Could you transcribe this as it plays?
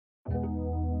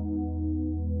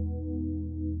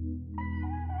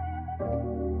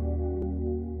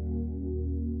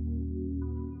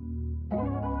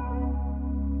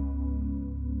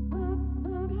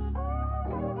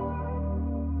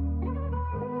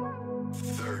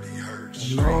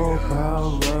Know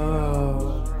about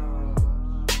love.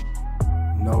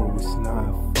 No, it's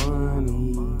not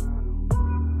funny.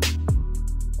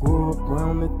 Grew up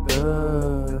around the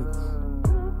thugs.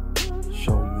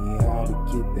 Show me how to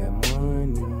get that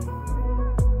money.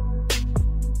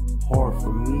 Hard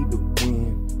for me to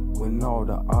win when all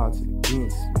the odds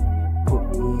against me. Put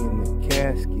me in the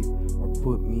casket or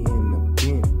put me in the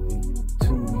Bentley. 2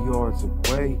 yards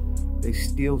away, they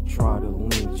still try to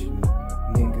lynch me.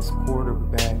 Niggas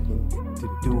quarterbacking to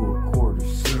do a quarter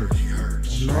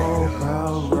century. Know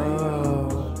about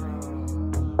love.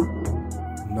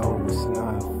 No, it's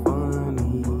not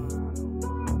funny.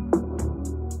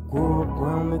 Grew up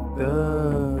around the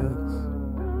thugs.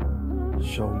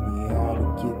 Show me how to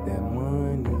get that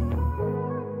money.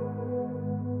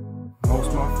 Most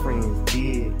my friends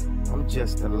did. I'm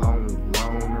just a lonely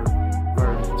loner.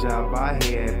 First job I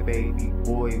had, baby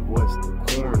boy, was the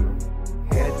corner.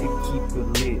 Had to keep it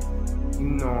lit, you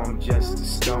know I'm just a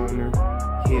stoner.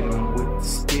 Hit him with the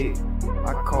stick,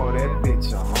 I call that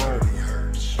bitch a homie.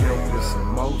 Helpless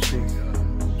emotions,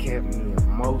 kept me in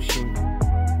motion.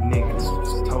 Niggas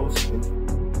was toasting,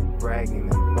 bragging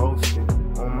and boasting.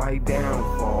 On my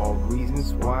downfall,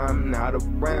 reasons why I'm not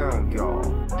around y'all.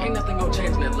 Ain't nothing gonna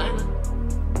change in Atlanta.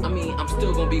 I mean, I'm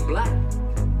still gonna be black.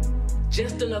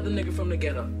 Just another nigga from the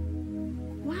ghetto.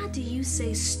 Why do you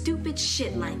say stupid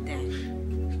shit like that?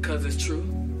 Cause it's true.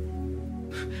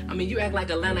 I mean, you act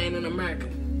like Atlanta ain't in America.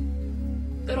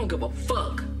 They don't give a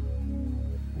fuck.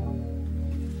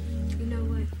 You know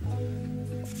what?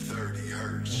 30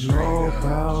 hertz. Know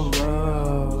about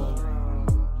love.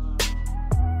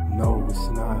 No, it's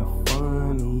not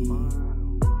funny.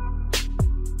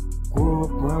 Grew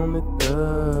up around the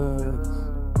thugs.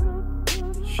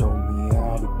 Show me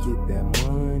how to get that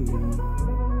money.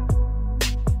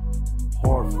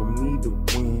 Hard for me to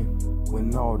win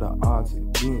when all the odds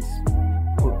against me.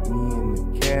 Put me in the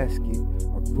casket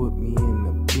or put me in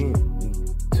the Bentley.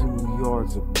 2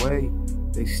 yards away,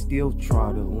 they still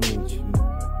try to lynch me.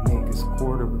 Niggas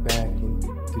quarterbacking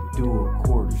to do a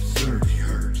quarter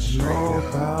century. Know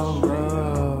about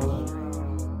love.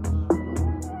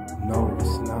 No,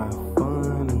 it's not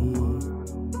funny.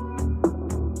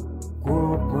 Grew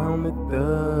up around the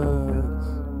thugs.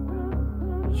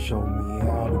 Show me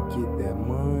how to get that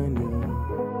money.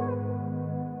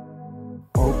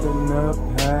 Open up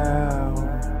how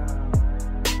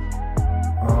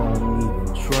I don't even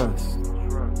trust.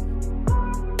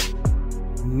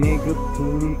 Nigga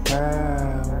penny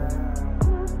pal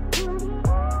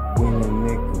when a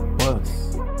nigga bust.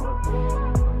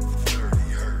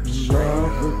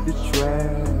 Love with the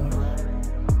trap,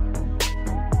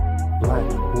 black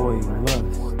boy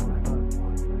lust.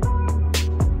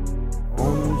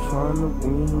 Only trying to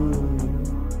win.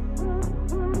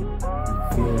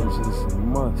 Revenge is a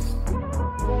must.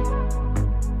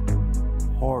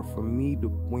 Hard for me to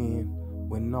win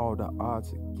when all the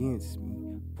odds against me.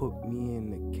 Put me in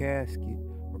the casket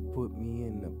or put me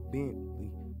in the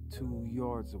Bentley. 2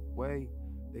 yards away,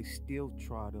 they still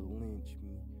try to lynch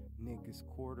me. Niggas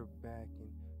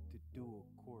quarterbacking to do a